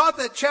might have thought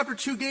that chapter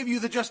 2 gave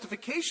you the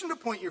justification to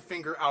point your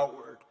finger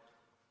outward.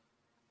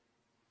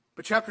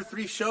 But chapter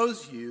 3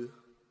 shows you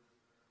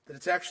that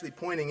it's actually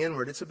pointing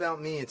inward. It's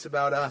about me. It's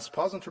about us.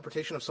 Paul's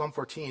interpretation of Psalm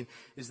 14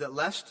 is that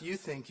lest you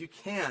think you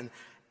can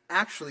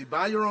actually,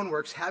 by your own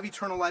works, have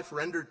eternal life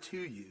rendered to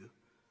you,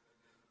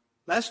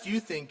 lest you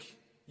think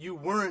you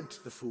weren't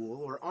the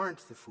fool or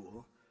aren't the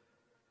fool,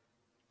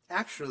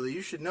 actually,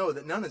 you should know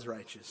that none is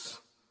righteous.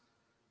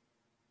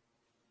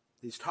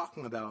 He's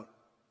talking about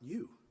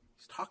you.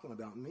 He's talking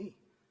about me.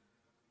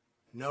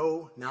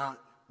 No, not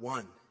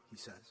one, he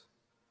says.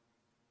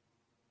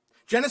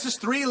 Genesis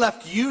 3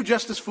 left you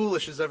just as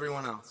foolish as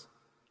everyone else.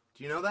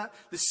 Do you know that?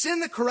 The sin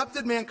that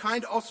corrupted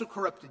mankind also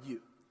corrupted you.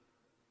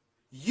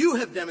 You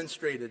have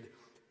demonstrated,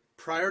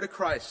 prior to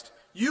Christ,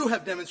 you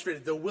have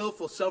demonstrated the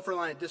willful,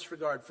 self-reliant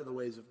disregard for the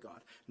ways of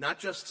God. Not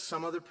just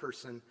some other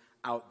person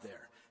out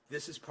there.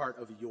 This is part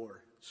of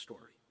your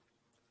story.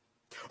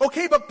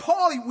 Okay, but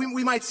Paul,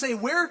 we might say,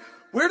 where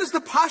does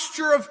the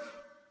posture of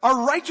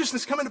our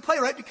righteousness come into play,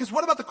 right? Because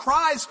what about the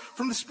cries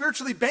from the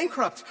spiritually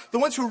bankrupt? The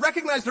ones who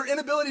recognize their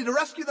inability to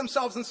rescue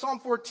themselves in Psalm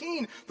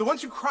 14. The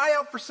ones who cry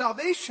out for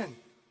salvation.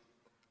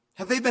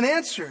 Have they been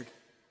answered?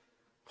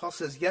 Paul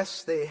says,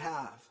 yes, they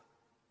have.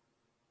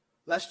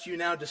 Lest you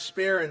now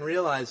despair in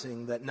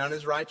realizing that none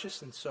is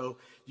righteous, and so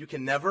you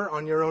can never,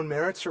 on your own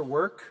merits or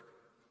work,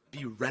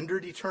 be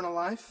rendered eternal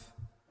life.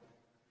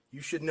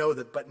 You should know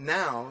that, but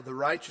now the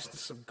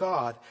righteousness of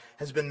God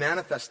has been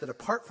manifested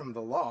apart from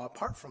the law,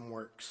 apart from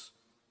works.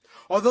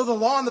 Although the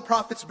law and the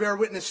prophets bear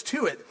witness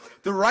to it,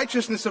 the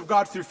righteousness of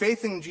God through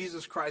faith in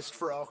Jesus Christ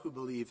for all who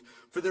believe.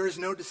 For there is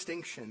no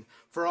distinction.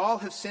 For all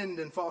have sinned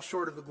and fall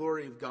short of the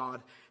glory of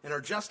God, and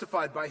are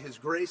justified by his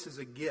grace as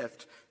a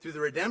gift through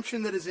the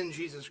redemption that is in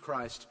Jesus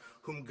Christ,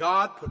 whom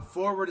God put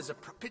forward as a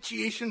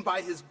propitiation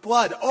by his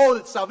blood. Oh,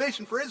 that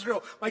salvation for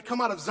Israel might come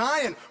out of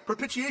Zion.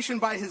 Propitiation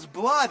by his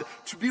blood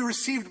to be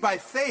received by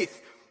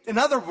faith. In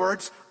other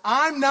words,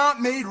 I'm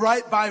not made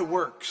right by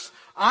works.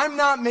 I'm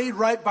not made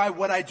right by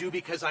what I do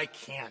because I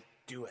can't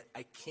do it.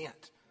 I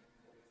can't.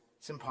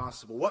 It's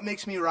impossible. What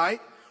makes me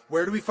right?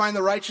 Where do we find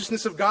the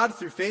righteousness of God?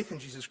 Through faith in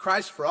Jesus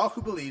Christ for all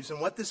who believes.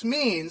 And what this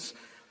means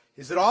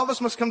is that all of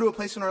us must come to a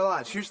place in our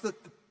lives. Here's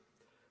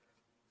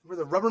where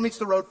the rubber meets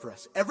the road for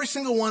us. Every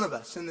single one of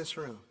us in this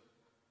room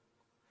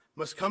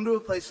must come to a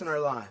place in our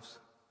lives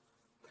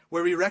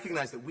where we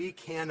recognize that we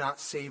cannot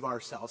save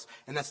ourselves.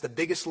 And that's the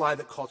biggest lie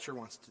that culture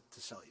wants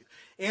to sell you.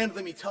 And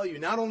let me tell you,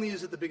 not only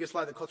is it the biggest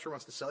lie that culture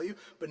wants to sell you,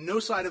 but no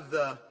side of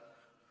the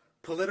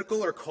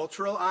political or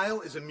cultural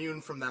aisle is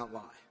immune from that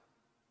lie.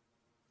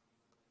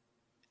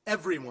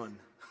 Everyone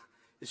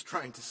is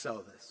trying to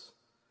sell this.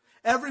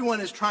 Everyone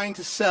is trying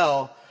to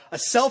sell a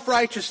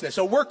self-righteousness,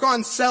 a work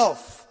on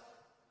self.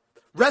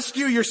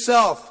 Rescue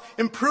yourself,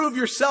 improve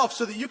yourself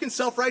so that you can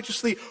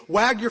self-righteously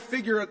wag your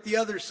finger at the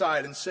other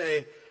side and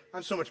say,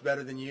 I'm so much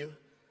better than you,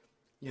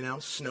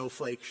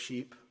 snowflake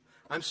sheep.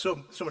 I'm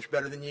so much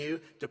better than you,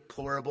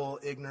 deplorable,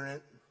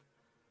 ignorant.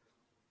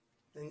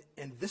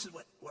 And this is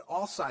what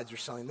all sides are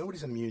selling.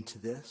 Nobody's immune to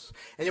this.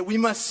 And yet we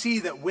must see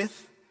that we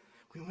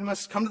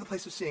must come to the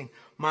place of seeing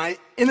my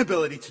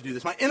inability to do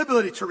this, my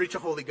inability to reach a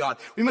holy God.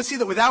 We must see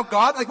that without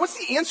God,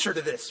 what's the answer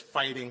to this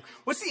fighting?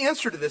 What's the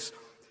answer to this?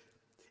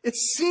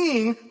 It's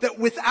seeing that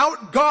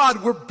without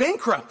God, we're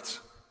bankrupt.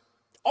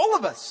 All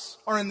of us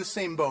are in the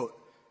same boat.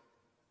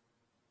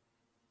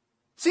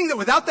 Seeing that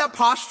without that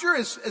posture,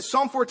 as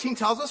Psalm 14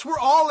 tells us, we're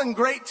all in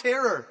great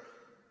terror.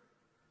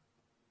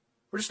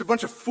 We're just a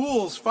bunch of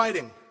fools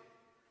fighting,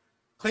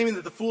 claiming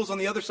that the fools on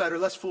the other side are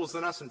less fools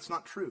than us, and it's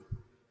not true.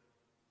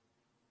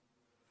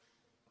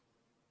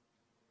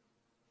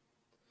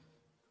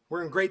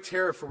 We're in great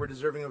terror, for we're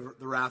deserving of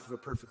the wrath of a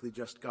perfectly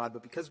just God.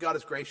 But because God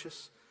is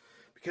gracious,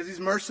 because he's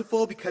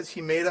merciful, because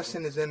he made us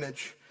in his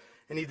image,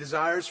 and he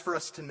desires for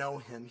us to know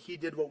him, he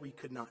did what we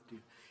could not do.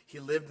 He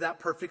lived that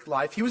perfect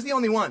life. He was the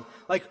only one.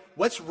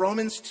 What's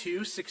Romans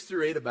 2, 6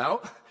 through 8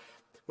 about?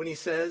 When he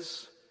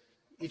says,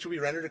 each will be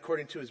rendered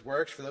according to his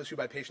works for those who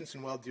by patience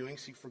and well-doing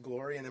seek for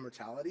glory and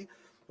immortality.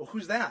 Well,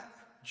 who's that?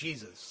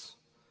 Jesus.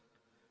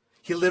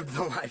 He lived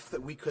the life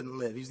that we couldn't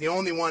live. He's the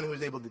only one who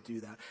was able to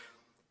do that.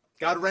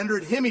 God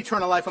rendered him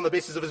eternal life on the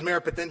basis of his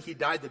merit, but then he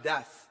died the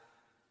death.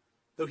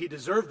 Though he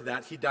deserved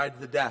that, he died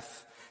the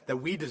death that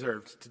we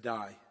deserved to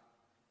die.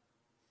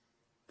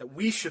 That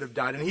we should have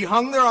died. And he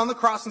hung there on the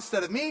cross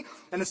instead of me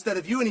and instead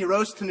of you, and he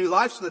rose to new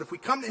life so that if we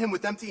come to him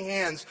with empty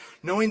hands,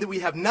 knowing that we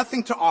have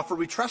nothing to offer,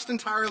 we trust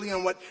entirely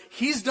on what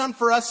he's done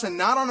for us and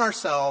not on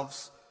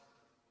ourselves,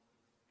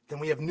 then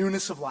we have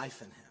newness of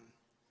life in him.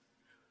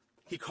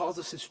 He calls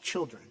us his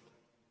children.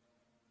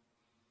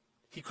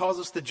 He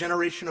calls us the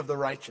generation of the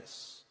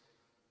righteous.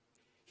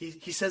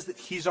 He says that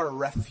he's our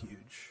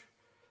refuge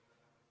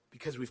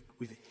because we've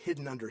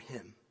hidden under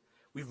him.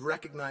 We've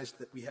recognized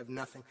that we have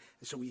nothing,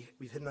 and so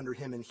we've hidden under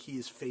him, and he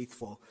is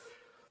faithful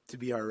to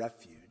be our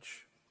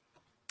refuge.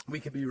 We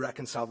can be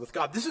reconciled with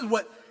God. This is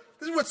what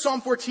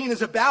Psalm 14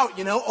 is about,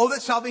 Oh,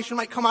 that salvation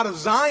might come out of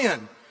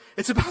Zion.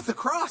 It's about the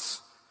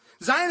cross.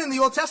 Zion in the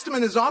Old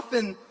Testament is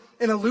often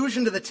an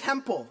allusion to the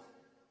temple,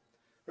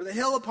 or the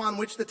hill upon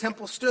which the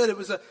temple stood. It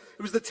was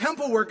the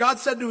temple where God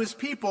said to his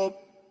people,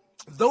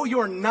 though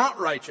you're not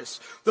righteous,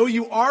 though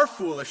you are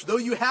foolish, though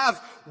you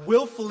have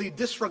willfully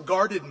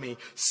disregarded me,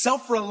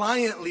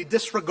 self-reliantly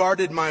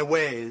disregarded my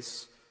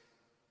ways,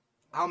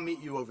 I'll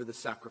meet you over the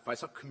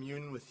sacrifice. I'll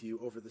commune with you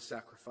over the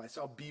sacrifice.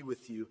 I'll be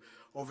with you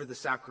over the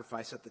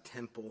sacrifice at the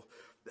temple.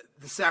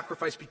 The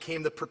sacrifice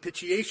became the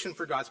propitiation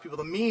for God's people,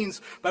 the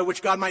means by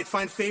which God might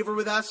find favor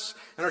with us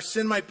and our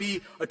sin might be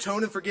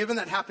atoned and forgiven.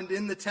 That happened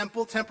in the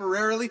temple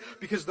temporarily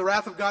because the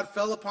wrath of God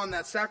fell upon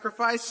that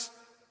sacrifice.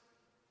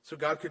 So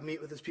God could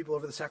meet with his people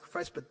over the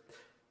sacrifice. But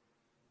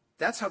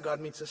that's how God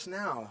meets us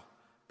now,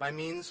 by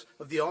means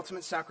of the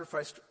ultimate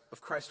sacrifice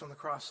of Christ on the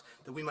cross,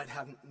 that we might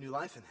have new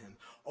life in him.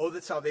 Oh,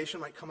 that salvation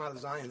might come out of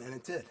Zion, and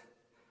it did.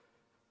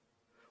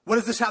 What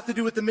does this have to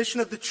do with the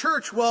mission of the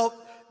church? Well,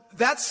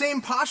 that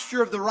same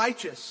posture of the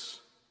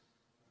righteous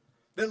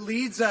that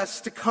leads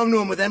us to come to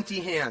him with empty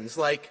hands,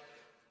 like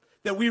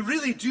that we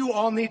really do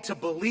all need to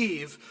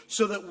believe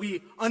so that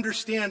we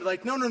understand,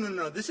 like, no,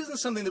 this isn't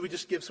something that we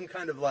just give some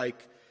kind of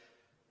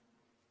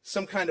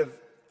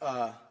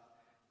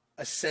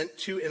assent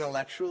to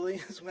intellectually,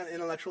 some kind of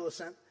intellectual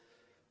assent.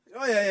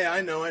 Oh, yeah,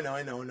 I know,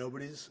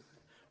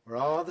 we're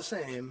all the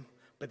same.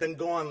 But then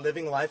go on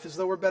living life as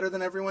though we're better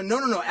than everyone.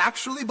 No,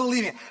 actually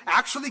believing it,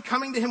 actually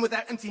coming to him with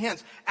empty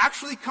hands,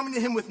 actually coming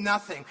to him with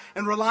nothing,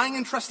 and relying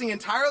and trusting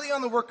entirely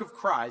on the work of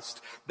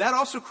Christ, that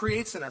also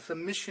creates in us a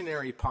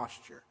missionary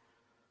posture.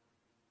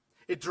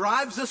 It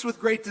drives us with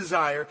great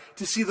desire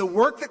to see the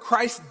work that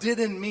Christ did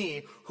in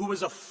me, who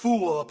was a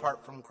fool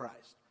apart from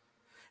Christ,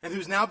 and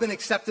who's now been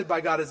accepted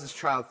by God as his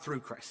child through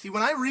Christ. See,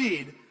 when I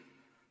read,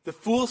 the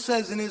fool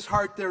says in his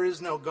heart there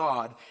is no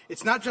God,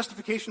 it's not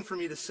justification for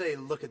me to say,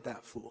 look at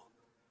that fool.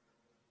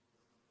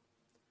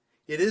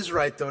 It is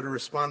right, though, to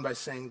respond by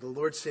saying, the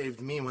Lord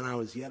saved me when I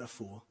was yet a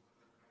fool.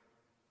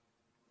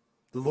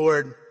 The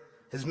Lord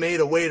has made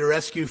a way to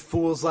rescue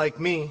fools like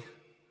me.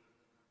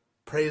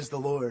 Praise the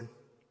Lord.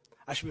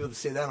 I should be able to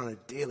say that on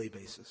a daily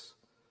basis,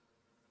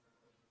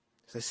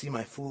 because I see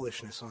my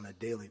foolishness on a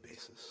daily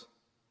basis.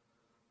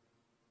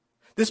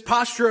 This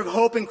posture of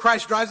hope in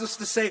Christ drives us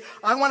to say,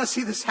 I want to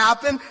see this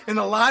happen in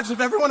the lives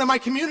of everyone in my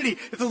community.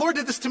 If the Lord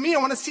did this to me, I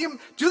want to see him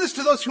do this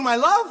to those whom I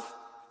love,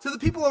 to the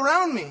people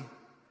around me.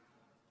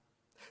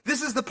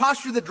 This is the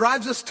posture that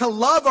drives us to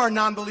love our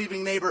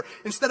non-believing neighbor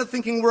instead of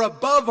thinking we're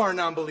above our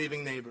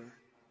non-believing neighbor.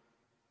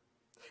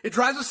 It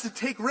drives us to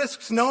take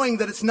risks knowing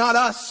that it's not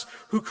us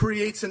who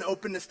creates an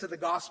openness to the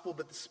gospel,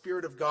 but the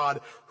Spirit of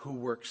God who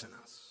works in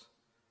us.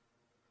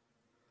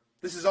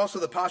 This is also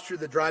the posture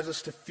that drives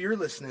us to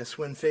fearlessness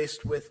when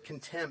faced with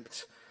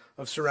contempt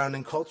of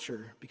surrounding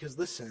culture. Because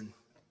listen,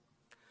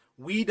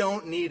 we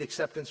don't need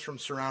acceptance from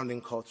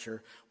surrounding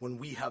culture when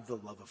we have the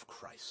love of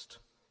Christ.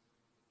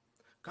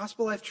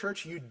 Gospel Life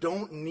Church, you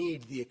don't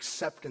need the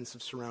acceptance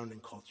of surrounding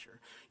culture.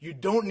 You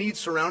don't need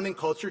surrounding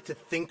culture to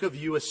think of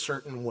you a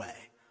certain way,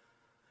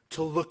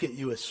 to look at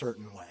you a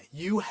certain way.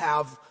 You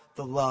have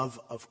the love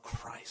of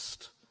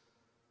Christ.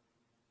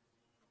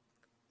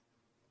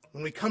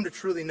 When we come to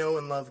truly know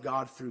and love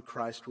God through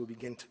Christ, we'll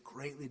begin to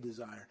greatly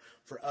desire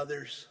for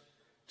others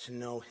to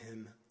know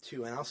him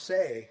too. And I'll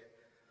say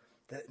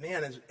that,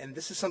 man, and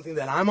this is something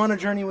that I'm on a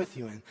journey with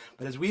you in,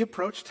 but as we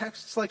approach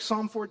texts like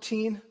Psalm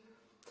 14,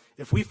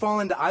 if we fall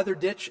into either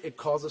ditch, it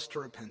calls us to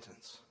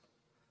repentance.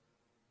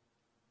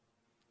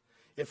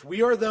 If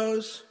we are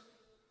those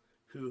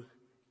who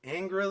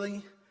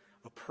angrily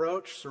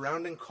approach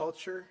surrounding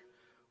culture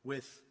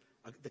with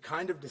the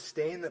kind of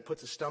disdain that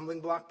puts a stumbling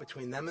block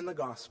between them and the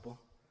gospel,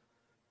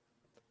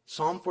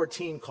 Psalm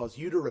 14 calls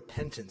you to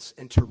repentance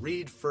and to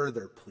read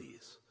further,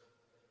 please.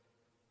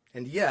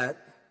 And yet,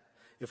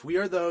 if we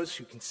are those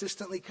who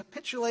consistently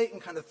capitulate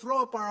and kind of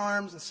throw up our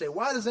arms and say,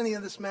 why does any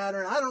of this matter?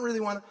 And I don't really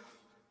want to.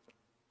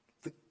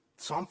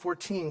 Psalm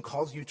 14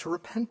 calls you to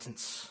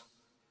repentance,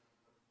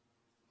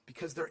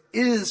 because there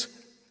is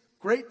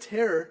great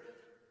terror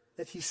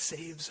that he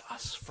saves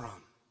us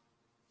from.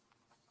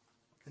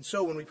 And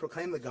so when we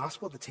proclaim the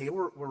gospel at the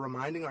table, we're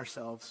reminding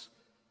ourselves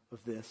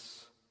of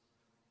this.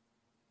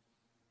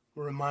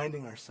 We're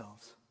reminding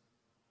ourselves.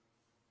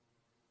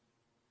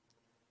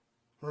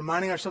 We're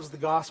reminding ourselves of the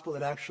gospel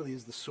that actually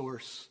is the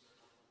source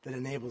that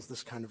enables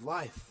this kind of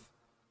life.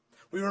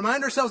 We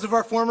remind ourselves of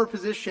our former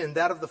position,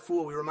 that of the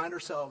fool. We remind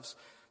ourselves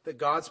that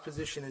God's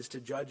position is to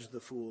judge the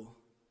fool.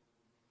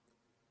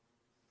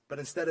 But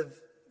instead of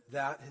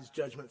that, his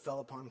judgment fell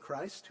upon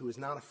Christ, who is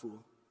not a fool.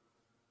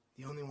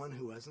 The only one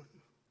who wasn't.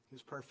 He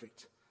was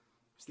perfect.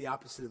 He was the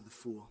opposite of the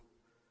fool.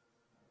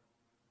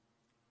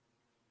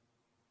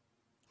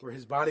 Where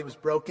his body was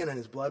broken and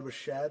his blood was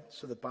shed,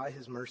 so that by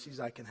his mercies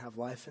I can have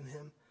life in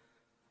him.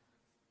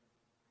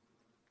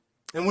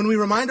 And when we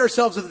remind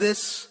ourselves of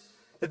this,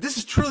 that this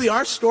is truly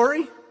our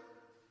story,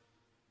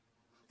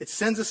 it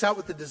sends us out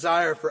with the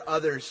desire for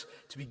others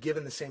to be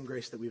given the same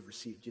grace that we've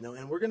received,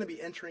 and we're going to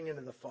be entering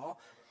into the fall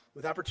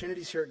with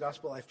opportunities here at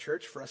Gospel Life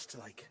Church for us to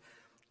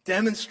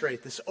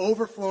demonstrate this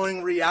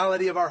overflowing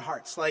reality of our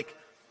hearts.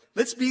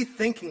 Let's be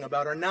thinking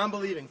about our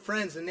non-believing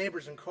friends and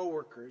neighbors and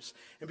coworkers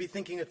and be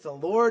thinking, if the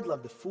Lord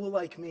loved a fool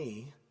like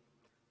me,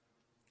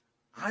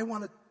 I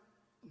want to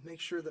make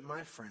sure that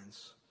my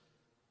friends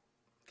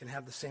can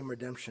have the same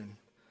redemption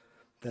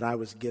that I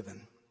was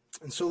given.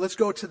 And so let's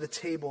go to the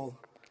table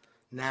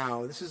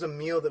now. This is a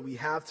meal that we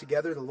have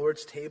together, the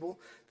Lord's table,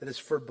 that is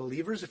for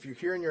believers. If you're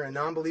here and you're a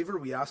non-believer,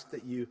 we ask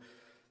that you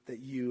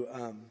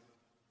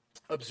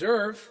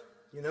observe.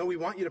 We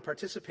want you to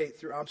participate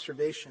through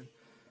observation.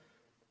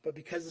 But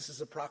because this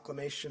is a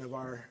proclamation of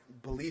our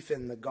belief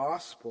in the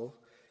gospel,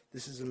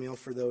 this is a meal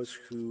for those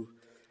who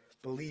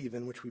believe,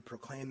 in which we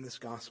proclaim this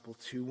gospel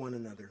to one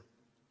another,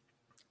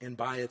 and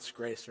by its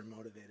grace are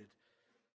motivated